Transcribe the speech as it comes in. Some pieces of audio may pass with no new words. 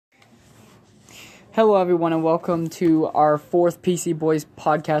Hello, everyone, and welcome to our fourth PC Boys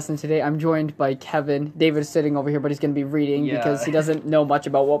podcast. And today I'm joined by Kevin. David is sitting over here, but he's going to be reading because he doesn't know much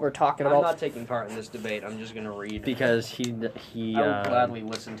about what we're talking about. I'm not taking part in this debate. I'm just going to read. Because he I would gladly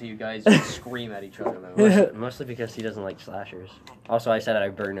listen to you guys scream at each other, though. Mostly because he doesn't like slashers. Also, I said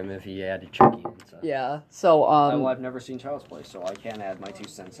I'd burn him if he added Chucky. So. Yeah, so, well, I've never seen Child's Play, so I can't add my 2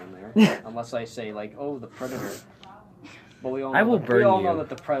 cents in there. Unless I say, like, oh, the Predator. But we all know that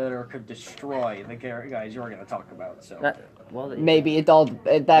the Predator could destroy the guys you're going to talk about. So maybe it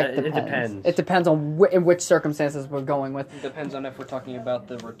depends. It depends on in which circumstances we're going with. It depends on if we're talking about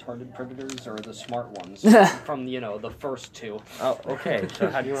the retarded predators or the smart ones from the first two. Oh, okay.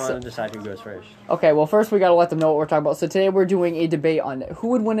 So how do you want to decide who goes first? Okay, well, first we got to let them know what we're talking about. So today we're doing a debate on who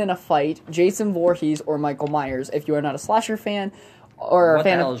would win in a fight, Jason Voorhees or Michael Myers. If you are not a slasher fan, or a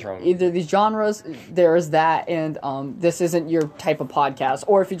fan of either of these genres, there is that, and this isn't your type of podcast.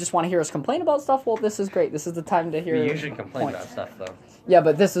 Or if you just want to hear us complain about stuff, well, this is great. This is the time to hear. We usually complain about stuff, though. Yeah,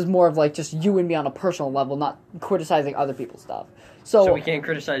 but this is more of like just you and me on a personal level, not criticizing other people's stuff. So we can't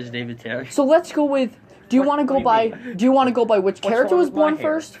criticize David Taylor. So let's go with. Do you want to go by which character was born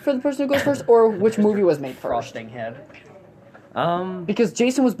first for the person who goes first, or which movie was made first? Frosting Head. Because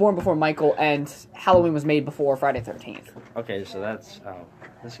Jason was born before Michael, and Halloween was made before Friday 13th. Okay, so that's... Oh,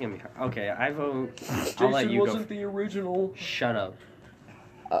 this is going to be hard. Okay, I vote... I'll let you go. Jason wasn't the original. Shut up.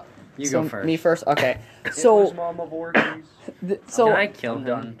 You go first. Me first? Okay. So... It was Mama Voorhees. Can I kill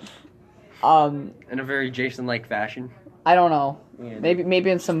him? In a very Jason-like fashion? I don't know. Yeah, maybe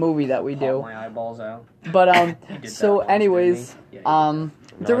in some movie that we do. Pop my eyeballs out. But, so anyways...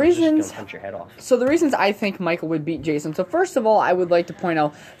 The reasons, just punch your head off. So the reasons I think Michael would beat Jason. So first of all, I would like to point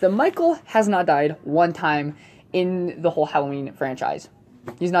out that Michael has not died one time in the whole Halloween franchise.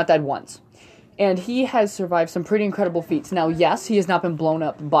 He's not died once. And he has survived some pretty incredible feats. Now, yes, he has not been blown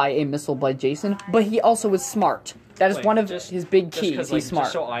up by a missile by Jason, but he also is smart. That is one of his big keys. He's smart.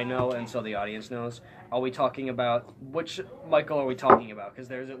 Just so I know and so the audience knows, are we talking about, which Michael are we talking about? Because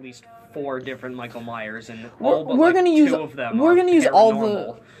there's at least 4 different Michael Myers, and we're going to use 2 of them we're going to use all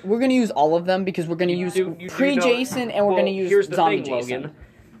paranormal. We're going to use all of them because we're going to use pre-Jason and we're going to use zombie Jason.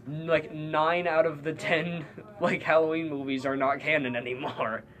 Logan, like 9 out of the 10 like Halloween movies are not canon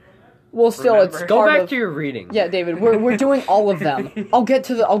anymore. Well, still, Remember? it's go back to your reading. Yeah, David, we're doing all of them. I'll get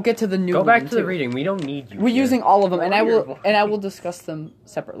to the new. Go back one to the reading. We don't need you. We're using all of them, and I will discuss them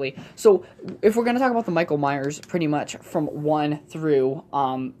separately. So, if we're going to talk about the Michael Myers, pretty much from 1 through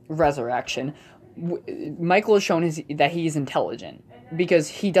Resurrection, Michael has shown that he's intelligent because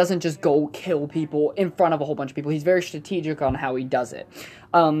he doesn't just go kill people in front of a whole bunch of people. He's very strategic on how he does it.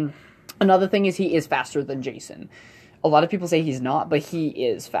 Another thing is he is faster than Jason. A lot of people say he's not, but he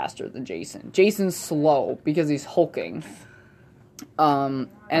is faster than Jason. Jason's slow because he's hulking. And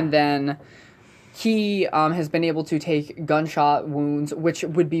then he has been able to take gunshot wounds, which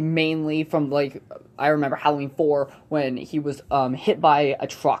would be mainly from, like, I remember Halloween 4 when he was hit by a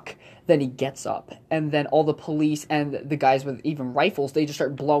truck. Then he gets up, and then all the police and the guys with even rifles, they just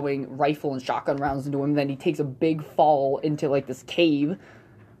start blowing rifle and shotgun rounds into him. Then he takes a big fall into, like, this cave.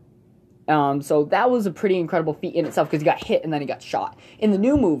 So that was a pretty incredible feat in itself because he got hit and then he got shot. In the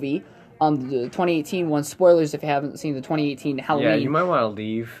new movie, the 2018 one, spoilers if you haven't seen the 2018 Halloween. Yeah, you might want to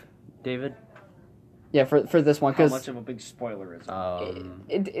leave, David. Yeah, for this one. How much of a big spoiler is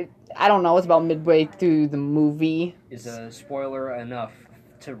it? I don't know. It's about midway through the movie. Is a spoiler enough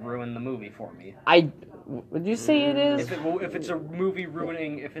to ruin the movie for me? Would you say it is? If it's a movie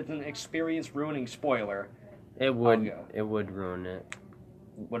ruining, if it's an experience ruining spoiler, it would ruin it.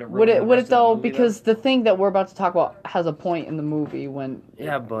 Would it though? Because the thing that we're about to talk about has a point in the movie when...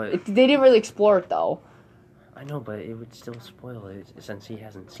 Yeah, but... they didn't really explore it, though. I know, but it would still spoil it since he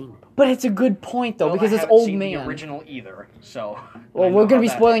hasn't seen it. But it's a good point, though, because it's old man. I haven't seen the original either, so... Well, we're going to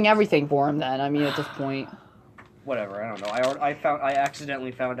be spoiling everything for him, then. I mean, at this point... Whatever, I don't know. I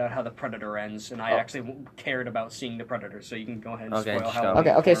accidentally found out how the Predator ends, and I actually cared about seeing the Predator, so you can go ahead and spoil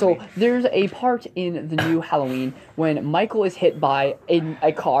Halloween. Okay, so there's a part in the new Halloween when Michael is hit by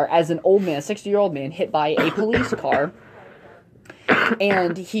a car, as an old man, a 60-year-old man, hit by a police car,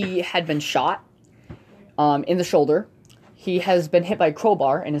 and he had been shot in the shoulder. He has been hit by a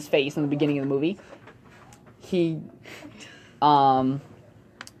crowbar in his face in the beginning of the movie.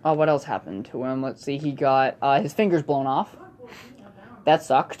 What else happened to him? Let's see. He got his fingers blown off. That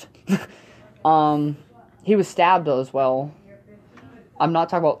sucked. He was stabbed as well. I'm not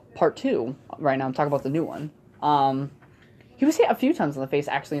talking about part 2 right now. I'm talking about the new one. He was hit a few times in the face,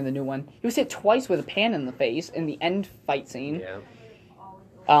 actually, in the new one. He was hit twice with a pan in the face in the end fight scene.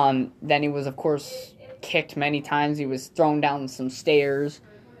 Yeah. Then he was, of course, kicked many times. He was thrown down some stairs.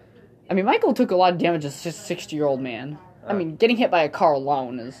 I mean, Michael took a lot of damage as a 60-year-old man. I mean, getting hit by a car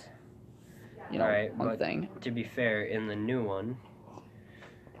alone is, one thing. To be fair, in the new one,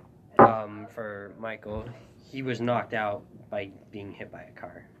 for Michael, he was knocked out by being hit by a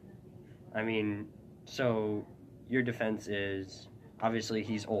car. I mean, so your defense is, obviously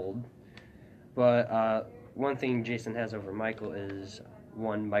he's old, but one thing Jason has over Michael is,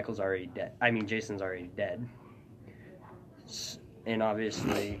 one, Michael's already dead. I mean, Jason's already dead. And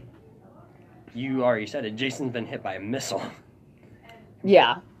obviously, you already said it, Jason's been hit by a missile.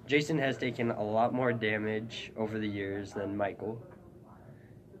 Yeah. Jason has taken a lot more damage over the years than Michael.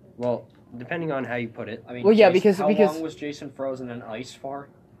 Well, depending on how you put it. I mean, because how long was Jason frozen in ice for?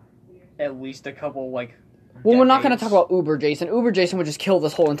 At least a couple, Well, decades. We're not going to talk about Uber Jason. Uber Jason would just kill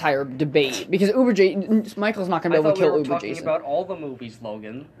this whole entire debate because Michael's not going to be able to kill Uber Jason. I thought we were talking about all the movies,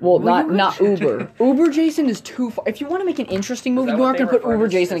 Logan. Well, not Uber. Uber Jason is too far. If you want to make an interesting movie, we're not going to put Uber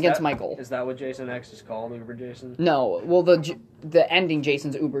Jason against Michael. Is that what Jason X is called, Uber Jason? No. Well, the ending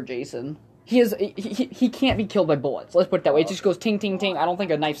Jason's Uber Jason. He can't be killed by bullets. Let's put it that way. It just goes ting ting ting. I don't think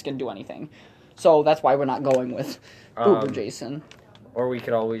a knife's going to do anything. So that's why we're not going with Uber Jason. Or we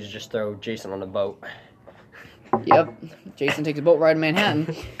could always just throw Jason on a boat. Yep, Jason takes a boat ride in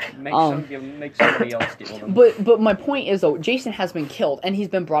Manhattan. Make somebody else deal with him. But my point is, though, Jason has been killed, and he's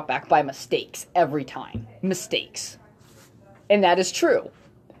been brought back by mistakes every time. Mistakes. And that is true.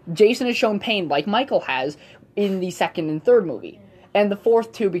 Jason has shown pain like Michael has in the second and third movie. And the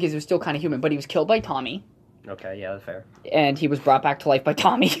fourth, too, because he was still kind of human. But he was killed by Tommy. Okay, yeah, that's fair. And he was brought back to life by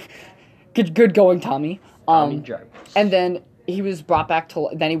Tommy. Good going, Tommy. Tommy Jarvis. And then he was brought back to...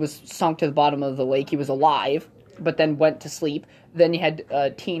 Then he was sunk to the bottom of the lake. He was alive, but then went to sleep. Then you had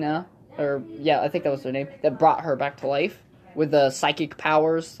Tina, I think that was her name, that brought her back to life with the psychic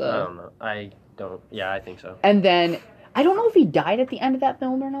powers. I don't know. Yeah, I think so. And then... I don't know if he died at the end of that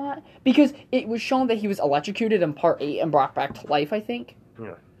film or not, because it was shown that he was electrocuted in part 8 and brought back to life, I think.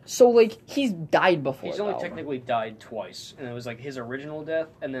 Yeah. So, he's died before, He's only technically died twice, and it was, his original death,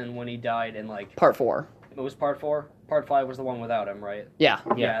 and then when he died in, Part 4. It was Part 4? Part 5 was the one without him, right? Yeah.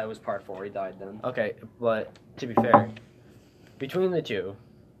 Yeah, it was Part 4. He died then. Okay, but to be fair, between the two...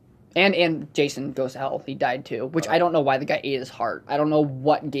 And Jason Goes to Hell, he died too, which I don't know why the guy ate his heart. I don't know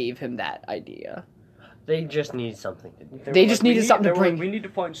what gave him that idea. They just need something to do. They just needed something to bring... we need to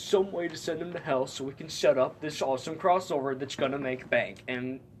find some way to send him to hell so we can set up this awesome crossover that's gonna make bank.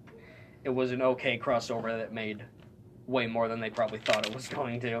 And it was an okay crossover that made way more than they probably thought it was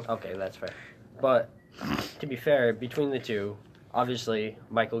going to. Okay, that's fair. But, to be fair, between the two, obviously,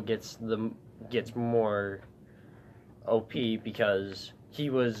 Michael gets more OP because he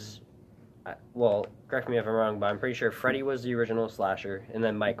was... Well, correct me if I'm wrong, but I'm pretty sure Freddy was the original slasher, and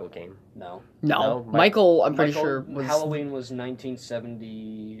then Michael came. No. Michael, I'm pretty sure was... Halloween was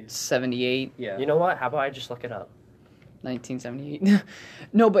 1970... 78. Yeah. You know what? How about I just look it up? 1978.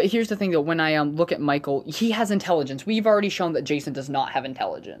 No, but here's the thing, though. When I look at Michael, he has intelligence. We've already shown that Jason does not have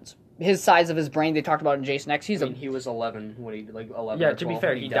intelligence. His size of his brain, they talked about in Jason X. He was 11 when he 11. Yeah, to be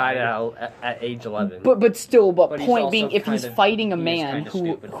fair, he died at age 11. But point being, if he's fighting a man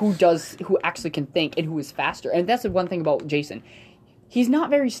who actually can think and who is faster, and that's the one thing about Jason. He's not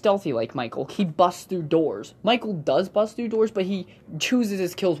very stealthy like Michael. He busts through doors. Michael does bust through doors, but he chooses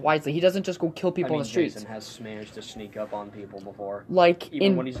his kills wisely. He doesn't just go kill people on the streets. Jason has managed to sneak up on people before.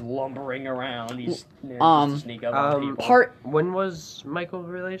 Even when he's lumbering around, he's managed to sneak up on people. When was Michael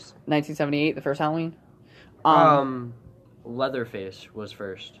released? 1978, the first Halloween. Leatherface was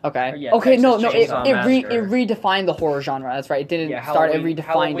first. Okay. Yeah, okay. No. It redefined the horror genre. That's right. It didn't start. It redefined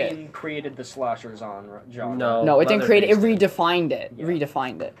Halloween created the slasher genre. No, it didn't create it. It redefined it. Yeah.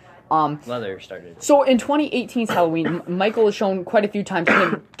 Redefined it. Leather started. So in 2018's Halloween, Michael is shown quite a few times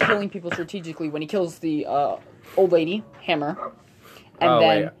him killing people strategically. When he kills the old lady, Hammer.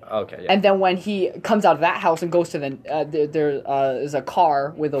 And then when he comes out of that house and goes to there is a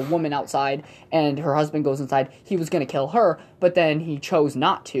car with a woman outside, and her husband goes inside. He was going to kill her, but then he chose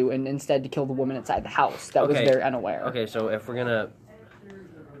not to, and instead to kill the woman inside the house. That was very unaware. Okay, so if we're gonna,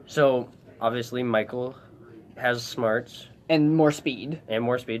 so obviously Michael has smarts and more speed,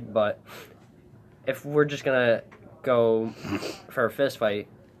 but if we're just gonna go for a fist fight,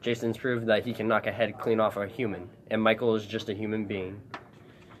 Jason's proved that he can knock a head clean off a human, and Michael is just a human being.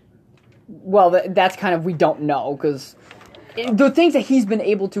 Well, that's kind of, we don't know, because the things that he's been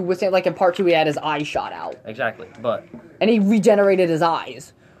able to withstand, like in part 2, he had his eye shot out. Exactly, but... And he regenerated his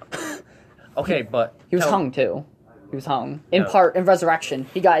eyes. Okay, but... He was hung, too. He was hung. In Resurrection,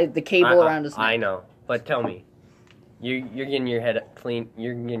 he got the cable around his neck. I know, but tell me, you're getting your head clean,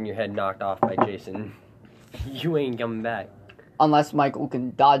 you're getting your head knocked off by Jason. You ain't coming back. Unless Michael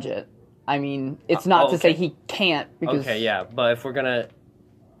can dodge it. I mean, it's not to say he can't. Because okay, yeah, but if we're gonna,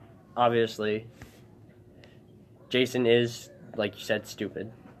 obviously, Jason is, like you said,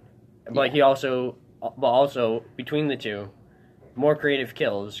 stupid. But he also, between the two, more creative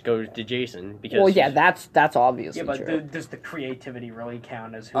kills go to Jason because. Well, yeah, that's obviously Yeah, but true. Does the creativity really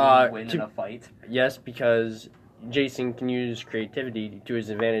count as who will win in a fight? Yes, because Jason can use creativity to his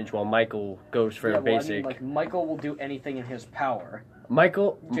advantage, while Michael goes for a basic. I mean, like Michael will do anything in his power.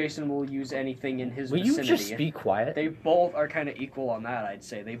 Jason will use anything in his vicinity. Will you just be quiet? They both are kind of equal on that, I'd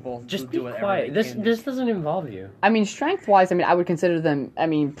say. They both just do be quiet. This doesn't involve you. I mean, strength-wise, I mean, I would consider them, I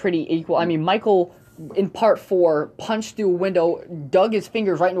mean, pretty equal. I mean, Michael, in part 4, punched through a window, dug his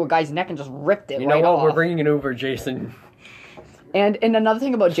fingers right into a guy's neck, and just ripped it right off. You know what? We're bringing it over, Jason. And another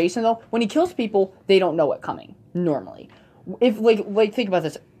thing about Jason, though, when he kills people, they don't know it coming, normally. If, like think about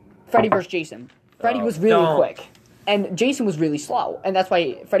this. Freddy versus Jason. Freddy was really quick. And Jason was really slow, and that's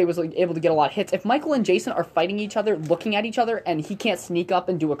why Freddy was able to get a lot of hits. If Michael and Jason are fighting each other, looking at each other, and he can't sneak up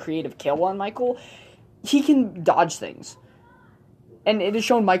and do a creative kill on Michael, he can dodge things. And it is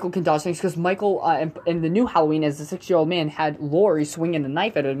shown Michael can dodge things, because Michael, in the new Halloween, as a 6-year-old man, had Laurie swinging a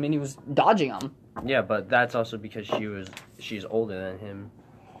knife at him, and he was dodging them. Yeah, but that's also because she's older than him.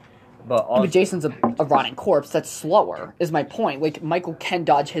 But Jason's a rotting corpse. That's slower, is my point. Like, Michael can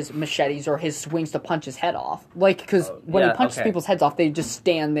dodge his machetes or his swings to punch his head off. Like, because when he punches people's heads off, they just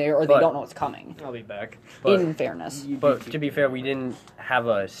stand there or they don't know what's coming. I'll be back. In fairness. But to be fair, we didn't have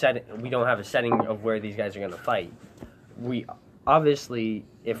a setting. We don't have a setting of where these guys are going to fight. We obviously,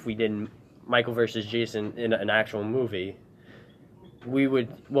 if we did Michael versus Jason in an actual movie, we would.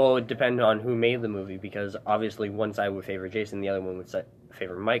 Well, it would depend on who made the movie, because obviously one side would favor Jason, the other one would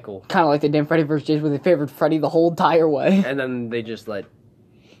favor Michael. Kind of like they did Freddy vs. Jason, where they favored Freddy the whole entire way. And then they just that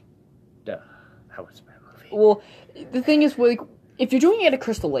was a bad movie. Well, the thing is, like, if you're doing it at a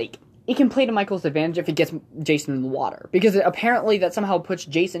Crystal Lake, it can play to Michael's advantage if it gets Jason in the water. Because apparently that somehow puts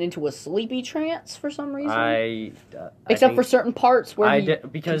Jason into a sleepy trance for some reason. Except for certain parts where he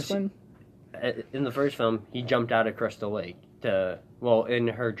because can swim. In the first film, he jumped out of Crystal Lake in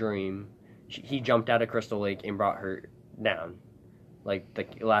her dream, he jumped out of Crystal Lake and brought her down. Like the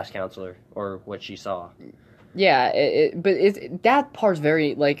last counselor, or what she saw. Yeah, that part's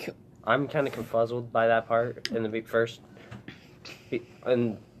very, like... I'm kind of confuzzled by that part in the first...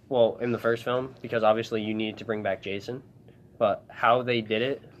 in the first film, because obviously you needed to bring back Jason. But how they did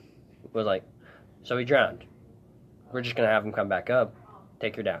it was like, so he drowned. We're just going to have him come back up,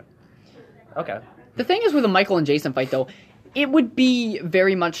 take her down. Okay. The thing is with a Michael and Jason fight, though, it would be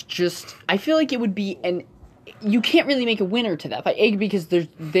very much just... I feel like it would be an... You can't really make a winner to that fight, because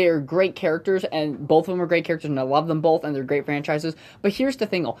they're great characters, and both of them are great characters, and I love them both, and they're great franchises. But here's the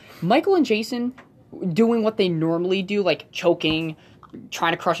thing, though. Michael and Jason doing what they normally do, like choking,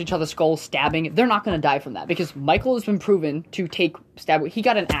 trying to crush each other's skulls, stabbing, they're not going to die from that, because Michael has been proven to stab. He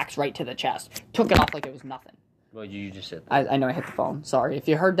got an axe right to the chest, took it off like it was nothing. Well, you just hit I know I hit the phone. Sorry. If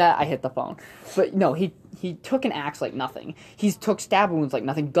you heard that, I hit the phone. But no, he took an axe like nothing. He's took stab wounds like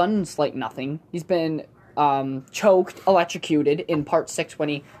nothing, guns like nothing. He's been... choked, electrocuted in part 6 when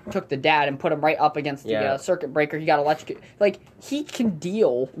he took the dad and put him right up against the circuit breaker. He got electrocuted. Like, he can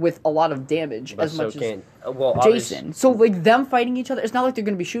deal with a lot of damage as much as Jason. So, like, them fighting each other, it's not like they're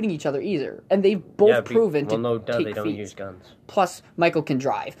going to be shooting each other either. And they've both proven to take they don't use guns. Plus, Michael can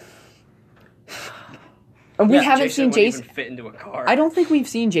drive. And we haven't seen Jason even fit into a car. I don't think we've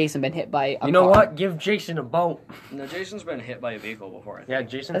seen Jason been hit by a car. You know what? Give Jason a boat. No, Jason's been hit by a vehicle before, I think. Yeah,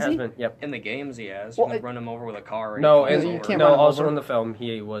 Jason has been. Yep. In the games, he has. You can run him over with a car. Also in the film,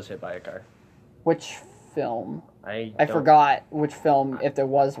 he was hit by a car. Which film? I forgot which film, if there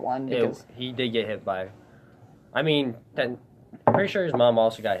was one. Because he did get hit by. I mean, I'm pretty sure his mom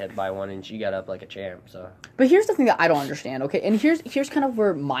also got hit by one, and she got up like a champ. So. But here's the thing that I don't understand, okay? And here's kind of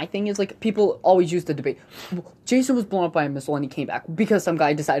where my thing is, like, people always use the debate. Jason was blown up by a missile and he came back because some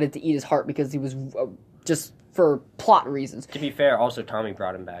guy decided to eat his heart because he was just for plot reasons. To be fair, also Tommy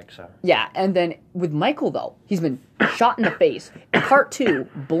brought him back, so. Yeah, and then with Michael, though, he's been shot in the face. Part 2,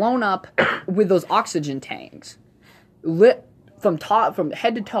 blown up with those oxygen tanks. Lit from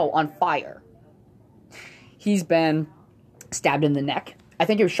head to toe on fire. He's been stabbed in the neck. I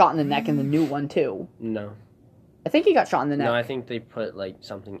think he was shot in the neck in the new one, too. No. I think he got shot in the neck. No, I think they put, like,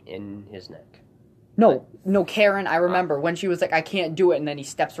 something in his neck. No, Karen, I remember when she was like, I can't do it, and then he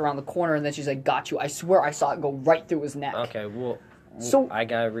steps around the corner, and then she's like, got you. I swear I saw it go right through his neck. Okay, well so we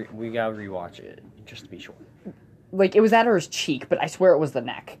gotta rewatch it, just to be sure. Like, it was at his cheek, but I swear it was the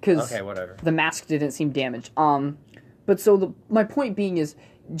neck, because okay, whatever. The mask didn't seem damaged. But so my point being is,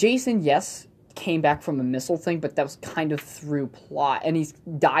 Jason, yes, came back from a missile thing, but that was kind of through plot, and he's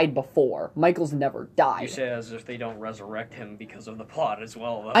died before. Michael's never died. You say as if they don't resurrect him because of the plot as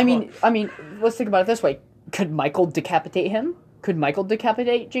well, though. I mean, let's think about it this way. Could Michael decapitate him? Could Michael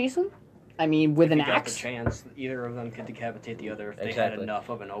decapitate Jason? I mean, with an axe? Got the chance, either of them could decapitate the other if they had enough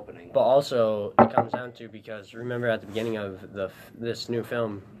of an opening. But also, it comes down to, because remember at the beginning of this new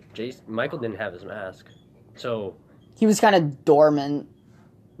film, Michael didn't have his mask. So... he was kind of dormant.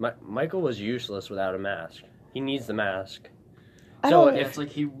 Michael was useless without a mask. He needs the mask. It's like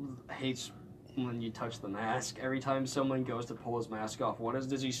he hates when you touch the mask. Every time someone goes to pull his mask off,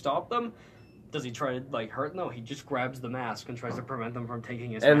 does he stop them? Does he try to, like, hurt? No, he just grabs the mask and tries to prevent them from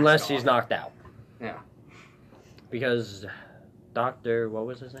taking his mask off. Unless he's knocked out. Yeah. Because Dr. what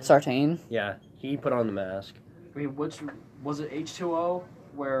was his name? Sartain. Yeah, he put on the mask. I mean, which was it, H2O,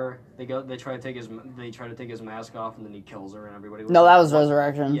 where they try to take his mask off and then he kills her and everybody was No, like, that was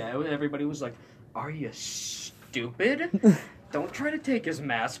Resurrection. Yeah, everybody was like, "Are you stupid? Don't try to take his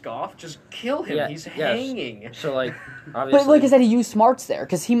mask off. Just kill him. He's hanging." So, like, obviously... But like I said, he used smarts there,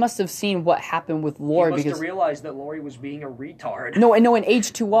 because he must have seen what happened with Laurie. He must have realized that Laurie was being a retard. No, in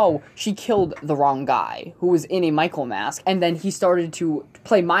H2O, she killed the wrong guy, who was in a Michael mask, and then he started to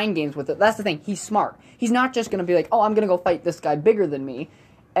play mind games with it. That's the thing. He's smart. He's not just going to be like, oh, I'm going to go fight this guy bigger than me,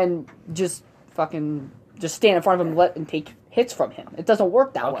 and just stand in front of him and take hits from him. It doesn't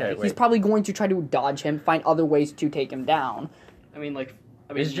work that way. Wait. He's probably going to try to dodge him, find other ways to take him down. I mean, like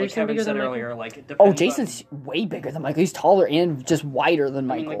Jason Kevin bigger said than earlier, like, it depends. Oh, Jason's way bigger than Michael. He's taller and just wider than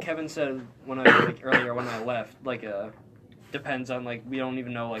Michael. I mean, like Kevin said earlier when I left, like, depends on, like, we don't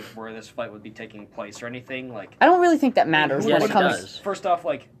even know, like, where this fight would be taking place or anything. Like, I don't really think that matters when it comes. Does. First off,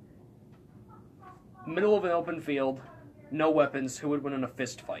 like, middle of an open field, no weapons. Who would win in a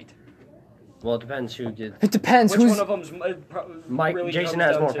fist fight? Well, it depends who did. It depends. Which one of them's really Jason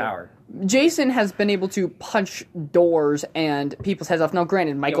has more power. Jason has been able to punch doors and people's heads off. Now,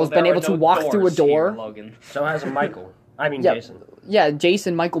 granted, Michael's been able to walk through a door. Here, so has Michael. I mean, Jason. Yeah,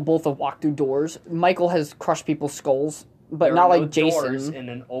 Jason, Michael both have walked through doors. Michael has crushed people's skulls, but not like Jason. Doors in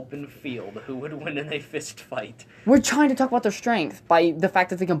an open field. Who would win in a fist fight? We're trying to talk about their strength by the fact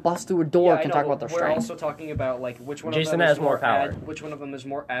that they can bust through a door. Can talk about their strength. We're also talking about, like, which one Jason of them has more power. Which one of them is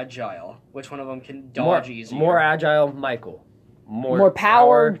more agile? Which one of them can dodge easier? More agile, Michael. More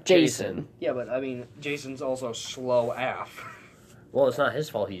power, Jason. Yeah, but I mean, Jason's also slow AF. Well, it's not his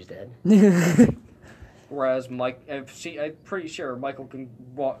fault he's dead. Whereas I'm pretty sure Michael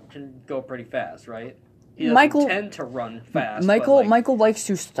can go pretty fast, right? He doesn't tend to run fast. Michael likes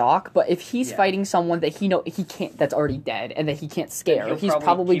to stalk, but if he's fighting someone that he can't, that's already dead, and that he can't scare, he's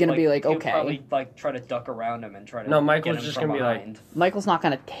probably going to be like, okay. He'll probably, like, try to duck around him and try to. No, Michael's just going to be like. Michael's not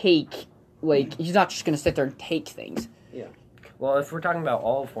going to take, like, he's not just going to sit there and take things. Yeah. Well, if we're talking about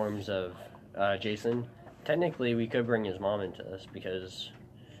all forms of Jason, technically we could bring his mom into this because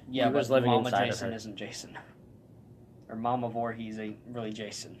he was living Mama inside Jason of her. isn't Jason. Or Mama Voorhees ain't really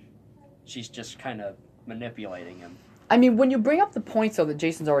Jason. She's just kind of manipulating him. I mean, when you bring up the point, though, that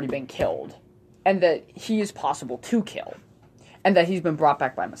Jason's already been killed, and that he is possible to kill, and that he's been brought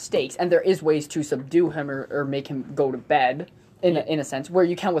back by mistakes, and there is ways to subdue him or make him go to bed, in a sense, where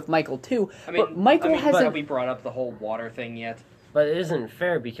you can with Michael, too. I mean, but Michael hasn't... Have we brought up the whole water thing yet? But it isn't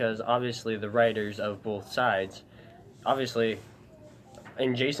fair because, obviously, the writers of both sides, obviously,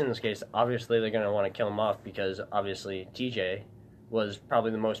 in Jason's case, obviously they're going to want to kill him off because, obviously, TJ was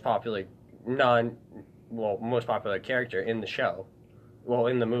probably the most popular most popular character in the show. Well,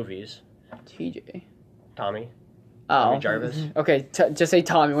 in the movies. TJ. Tommy. Oh. Tommy Jarvis. Okay, just say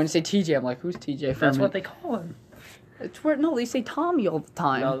Tommy. When you say TJ, I'm like, who's TJ from? That's what they call him. It's where, no, they say Tommy all the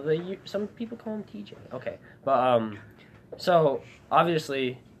time. No, some people call him TJ. Okay. But, so,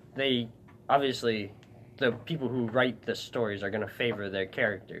 obviously, the people who write the stories are going to favor their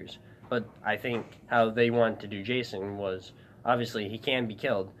characters. But I think how they wanted to do Jason was, obviously, he can be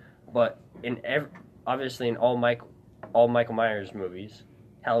killed. But obviously in all Michael Myers movies,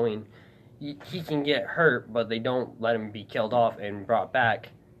 Halloween, he can get hurt, but they don't let him be killed off and brought back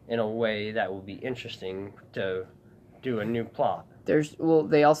in a way that will be interesting to do a new plot.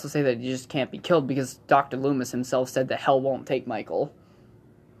 They also say that you just can't be killed because Dr. Loomis himself said that hell won't take Michael.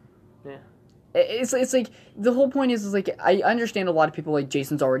 Yeah. It's like, the whole point is like, I understand a lot of people like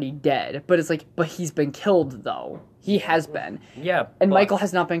Jason's already dead, but it's like, but he's been killed though. He has been. Yeah. And Michael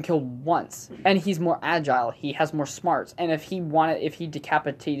has not been killed once. And he's more agile. He has more smarts. And if he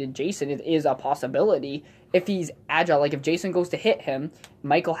decapitated Jason, it is a possibility. If he's agile, like if Jason goes to hit him,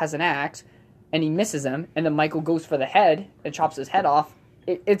 Michael has an axe, and he misses him, and then Michael goes for the head and chops his head off,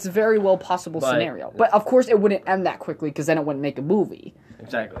 it's a very well possible scenario. But of course it wouldn't end that quickly, because then it wouldn't make a movie.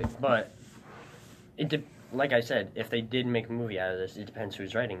 Exactly. But like I said, if they did make a movie out of this, it depends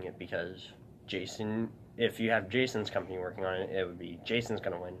who's writing it, because Jason, if you have Jason's company working on it, it would be Jason's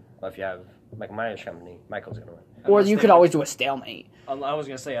going to win. But if you have Michael Myers' company, Michael's going to win. Or you could always do a stalemate. I was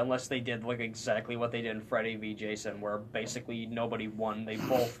going to say, unless they did like exactly what they did in Freddy v. Jason, where basically nobody won. They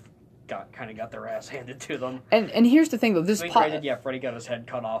both got their ass handed to them. And here's the thing, though. Granted, Freddy got his head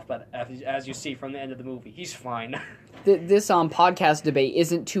cut off, but as you see from the end of the movie, he's fine. This podcast debate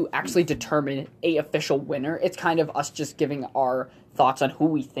isn't to actually determine a official winner. It's kind of us just giving our thoughts on who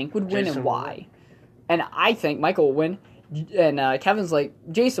we think would win and why. And I think Michael will win, and Kevin's like,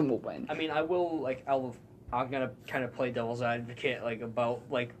 Jason will win. I mean, I'm gonna kind of play devil's advocate,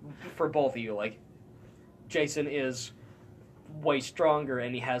 for both of you. Like, Jason is way stronger,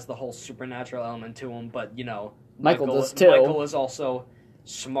 and he has the whole supernatural element to him, but, Michael does too. Michael is also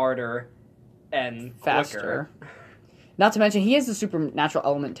smarter and faster. Quicker. Not to mention, he has the supernatural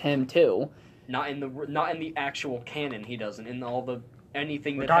element to him, too. Not in the actual canon, he doesn't. In all the...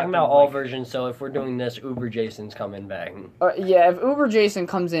 anything we're that talking about all versions, so if we're doing this, Uber Jason's coming back. Yeah, if Uber Jason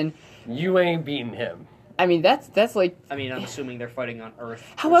comes in... You ain't beating him. I mean, that's like... I mean, I'm assuming they're fighting on Earth.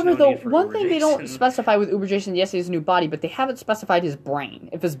 However, though, one thing they don't specify with Uber Jason, yes, he has a new body, but they haven't specified his brain.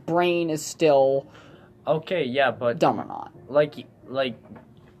 If his brain is still... Okay, yeah, but... dumb or not. Like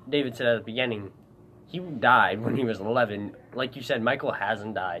David said at the beginning, he died when he was 11. Like you said, Michael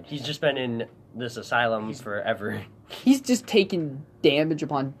hasn't died. He's just been in this asylum forever. He's just taking damage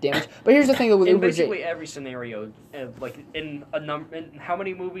upon damage. But here's the thing, though, with Uber Jason... basically every scenario, in how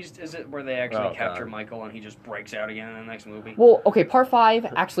many movies is it where they actually capture Michael and he just breaks out again in the next movie? Well, okay, part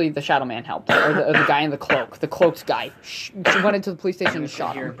 5, actually, the Shadow Man helped. Or the guy in the cloak. The cloaked guy. She went into the police station and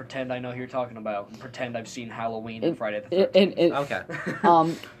shot him. Pretend I know who you're talking about. And pretend I've seen Halloween and Friday the 13th. Okay.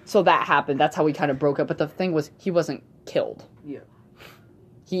 So that happened. That's how we kind of broke up. But the thing was, he wasn't killed. Yeah.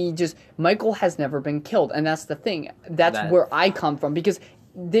 Michael has never been killed, and that's the thing. That's where I come from, because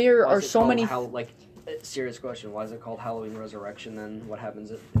there are so many... serious question, why is it called Halloween Resurrection then? What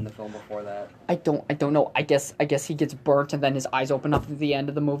happens in the film before that? I don't know. I guess he gets burnt, and then his eyes open up at the end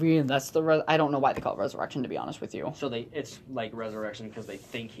of the movie, and that's I don't know why they call it Resurrection, to be honest with you. So it's like Resurrection because they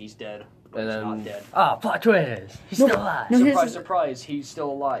think he's dead, but and he's then, not dead. Plot twist! He's still alive! No, surprise, he's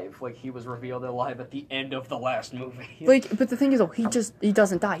still alive. Like, he was revealed alive at the end of the last movie. But the thing is, though, he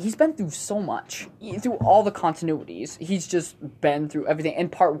doesn't die. He's been through so much. Through all the continuities. He's just been through everything. In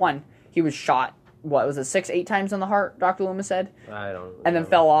part 1, he was shot, what was it, 6-8 times in the heart, Dr. Loomis said? I don't know. And then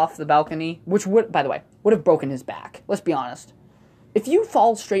fell off the balcony, which would, by the way, would have broken his back. Let's be honest. If you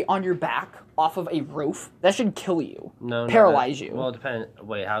fall straight on your back off of a roof, that should kill you. Paralyze you. Well, it depends.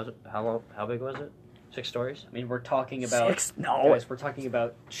 Wait, how big was it? 6 stories? I mean, we're talking about... 6? No. Guys, we're talking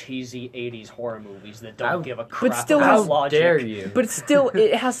about cheesy 80s horror movies that don't give a crap but still about logic. How dare you? But still,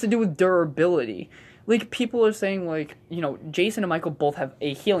 it has to do with durability. Like, people are saying, like, Jason and Michael both have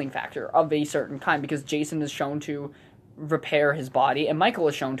a healing factor of a certain kind, because Jason is shown to repair his body, and Michael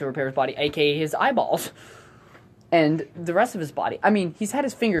is shown to repair his body, aka his eyeballs, and the rest of his body. I mean, he's had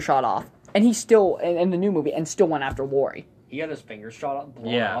his finger shot off, and he's still, in the new movie, and still went after Laurie. He had his finger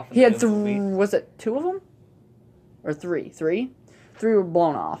blown off. He had was it 2 of them? Or 3? 3? 3 were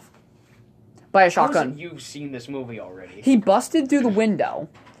blown off. By a shotgun. You've seen this movie already. He busted through the window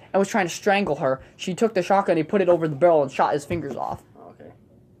and was trying to strangle her. She took the shotgun, he put it over the barrel and shot his fingers off. Okay.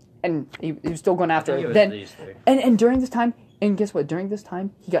 And he was still going after her. And during this time, and guess what? During this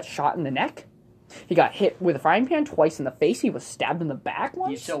time, he got shot in the neck. He got hit with a frying pan twice in the face. He was stabbed in the back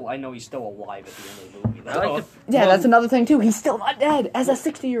once. I know he's still alive at the end of the movie, though. That's another thing, too. He's still not dead as a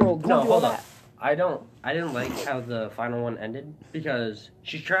 60-year-old. No, hold on. I didn't like how the final one ended, because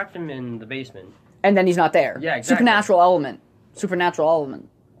she trapped him in the basement. And then he's not there. Yeah, exactly. Supernatural element.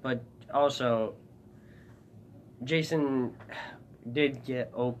 But also, Jason did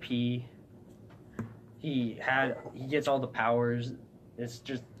get OP. He gets all the powers. It's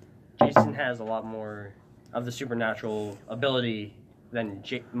just Jason has a lot more of the supernatural ability than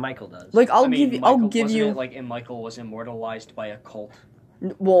Michael does. Like, I'll give you. Like, and Michael was immortalized by a cult.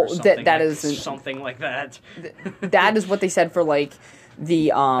 Well, that is something like that. That is what they said for, like, the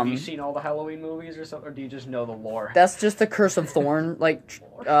Have you seen all the Halloween movies or something, or do you just know the lore? That's just the Curse of Thorn, like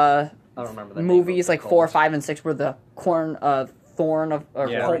I don't remember the movies, like 4, 5, and 6 were the Cult of Thorn,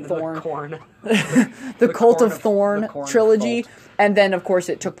 the Cult of Thorn trilogy, and then of course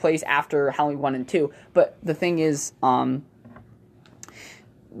it took place after Halloween 1 and 2. But the thing is,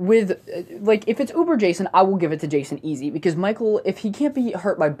 with, like, if it's Uber Jason, I will give it to Jason easy, because Michael, if he can't be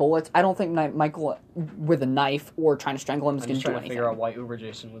hurt by bullets, I don't think Michael with a knife or trying to strangle him is going to do anything. I'm trying to figure out why Uber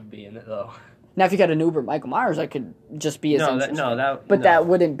Jason would be in it, though. Now, if you got an Uber Michael Myers, I could just be as interesting. That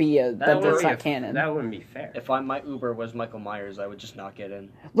wouldn't be that's not canon. That wouldn't be fair. If my Uber was Michael Myers, I would just not get in.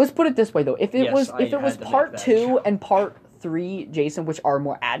 Let's put it this way, though. If it was part 2 and part 3 Jason, which are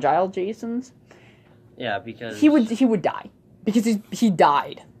more agile Jasons, yeah, because he would die because he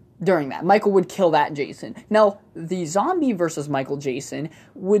died during that. Michael would kill that Jason. Now, the zombie versus Michael Jason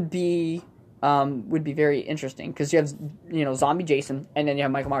would be very interesting because you have zombie Jason and then you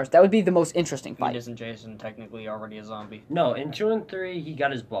have Michael Myers. That would be the most interesting fight. Isn't Jason technically already a zombie? No, in 2 and 3 he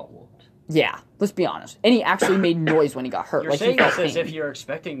got his butt whooped. Yeah, let's be honest. And he actually made noise when he got hurt. You're saying this as if you're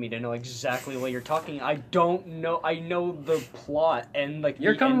expecting me to know exactly what you're talking. I don't know. I know the plot and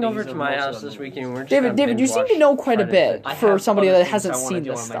You're coming over to my house this weekend. We're just David, you seem to know quite a bit for somebody that hasn't seen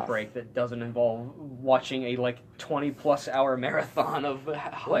this stuff. I want to do on my break that doesn't involve watching a 20+ hour marathon of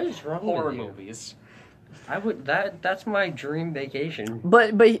what is wrong horror with you? movies. I would that's my dream vacation.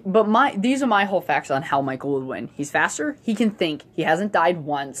 But these are my whole facts on how Michael would win. He's faster. He can think. He hasn't died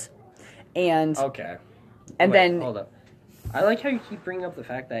once. And okay, and then hold up. I like how you keep bringing up the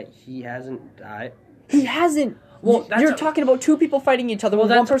fact that he hasn't died. He hasn't. Well, you're talking about two people fighting each other. Well,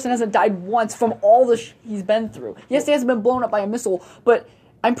 one person hasn't died once from all the he's been through. Yes, he hasn't been blown up by a missile, but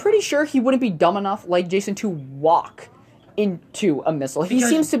I'm pretty sure he wouldn't be dumb enough like Jason to walk into a missile. He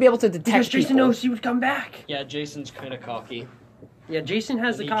seems to be able to detect because Jason people. knows he would come back. Yeah, Jason's kind of cocky. Yeah, Jason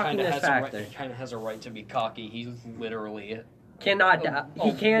has the cockiness factor. He kind of has a right to be cocky. He's literally cannot die.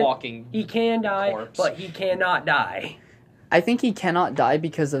 He can die, corpse. But he cannot die. I think he cannot die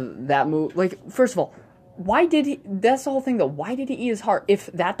because of that move. First of all, why did he? That's the whole thing, though. Why did he eat his heart? If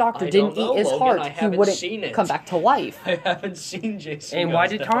that doctor didn't eat his heart, he wouldn't come back to life. I haven't seen Jason. And why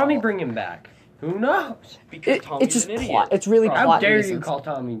did Tommy bring him back? Who knows? Because it's just plot. It's really plot reasons. How dare you call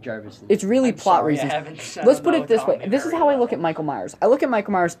Tommy Jarvis? It's really plot reasons. Let's put it this way. This is how I look at Michael Myers. I look at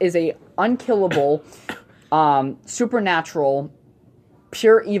Michael Myers as a unkillable, supernatural,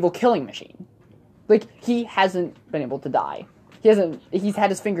 pure evil killing machine. He hasn't been able to die. He's had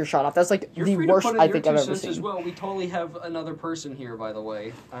his finger shot off. That's the worst I think I've ever seen. As well. We totally have another person here, by the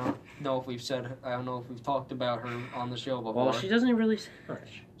way. I don't know if we've talked about her on the show before. Well, she doesn't really say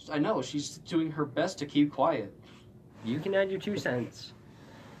much. I know, she's doing her best to keep quiet. You can add your 2 cents.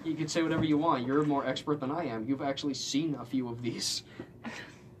 You can say whatever you want. You're more expert than I am. You've actually seen a few of these.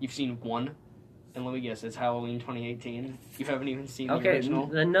 You've seen one. And let me guess, it's Halloween 2018. You haven't even seen the original?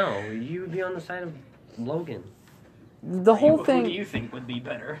 Okay, then no. You would be on the side of Logan. The whole thing. Who do you think would be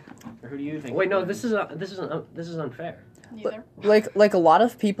better? Or who do you think? Wait, no. This is unfair. Neither. Like a lot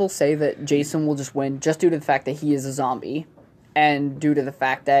of people say that Jason will just win just due to the fact that he is a zombie, and due to the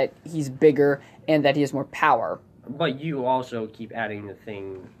fact that he's bigger and that he has more power. But you also keep adding the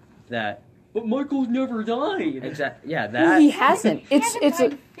thing that. But Michael's never died. Exactly. Yeah, that. Well, he hasn't. He hasn't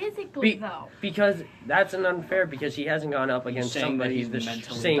died physically though. Because that's an unfair because he hasn't gone up against somebody the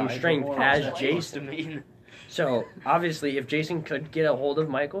same strength as Jason. So, obviously, if Jason could get a hold of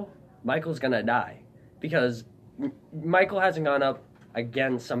Michael's gonna die. Because Michael hasn't gone up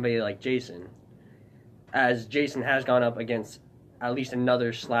against somebody like Jason, as Jason has gone up against at least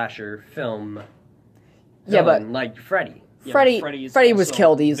another slasher film. Yeah, but like Freddy. Yeah, Freddy was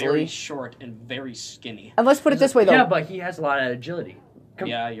killed easily. Very short and very skinny. And let's put it this way, though. Yeah, but he has a lot of agility.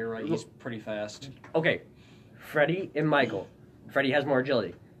 Yeah, you're right. He's pretty fast. Okay, Freddy and Michael. Freddy has more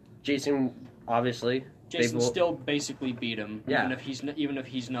agility. Jason, obviously. Jason still basically beat him, yeah. even if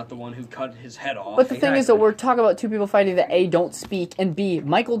he's not the one who cut his head off. But the thing is that we're talking about two people fighting that A, don't speak, and B,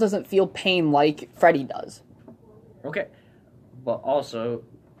 Michael doesn't feel pain like Freddy does. Okay, but also,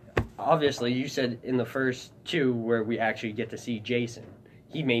 obviously, you said in the first 2 where we actually get to see Jason,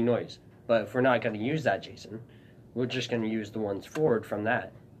 he made noise. But if we're not going to use that Jason, we're just going to use the ones forward from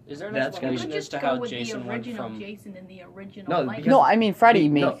that. Is there an explanation as to how Jason went from... Jason in the original No, I mean, Freddy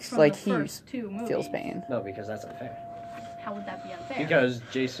makes, he feels pain. No, because that's unfair. How would that be unfair? Because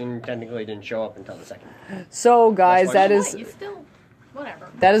Jason technically didn't show up until the second. So, guys, that is... Whatever.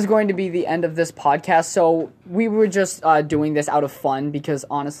 That is going to be the end of this podcast. So, we were just doing this out of fun because,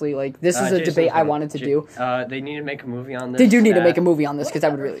 honestly, this is a debate I wanted to do. They need to make a movie on this. They do need to make a movie on this because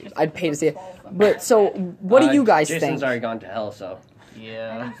I'd pay to see it. But, so, what do you guys think? Jason's already gone to hell, so...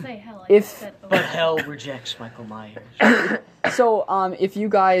 Yeah. I didn't say hell. But hell rejects Michael Myers. So, if you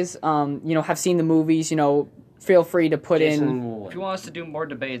guys, have seen the movies, feel free to put in. Jason will If you want us to do more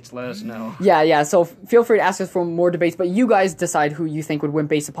debates, let us know. Yeah. So feel free to ask us for more debates, but you guys decide who you think would win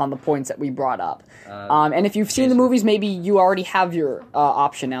based upon the points that we brought up. And if you've seen the movies, maybe you already have your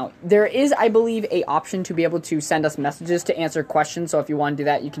option out. There is, I believe, a option to be able to send us messages to answer questions. So if you want to do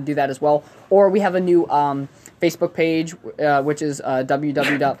that, you can do that as well. Or we have a new Facebook page, which is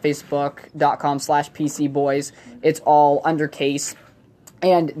www.facebook.com/PCBoys. It's all under case.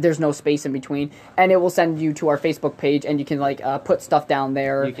 And there's no space in between. And it will send you to our Facebook page, and you can put stuff down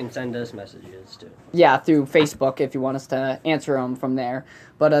there. You can send us messages too. Yeah, through Facebook if you want us to answer them from there.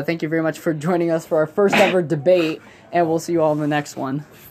 But thank you very much for joining us for our first ever debate, and we'll see you all in the next one.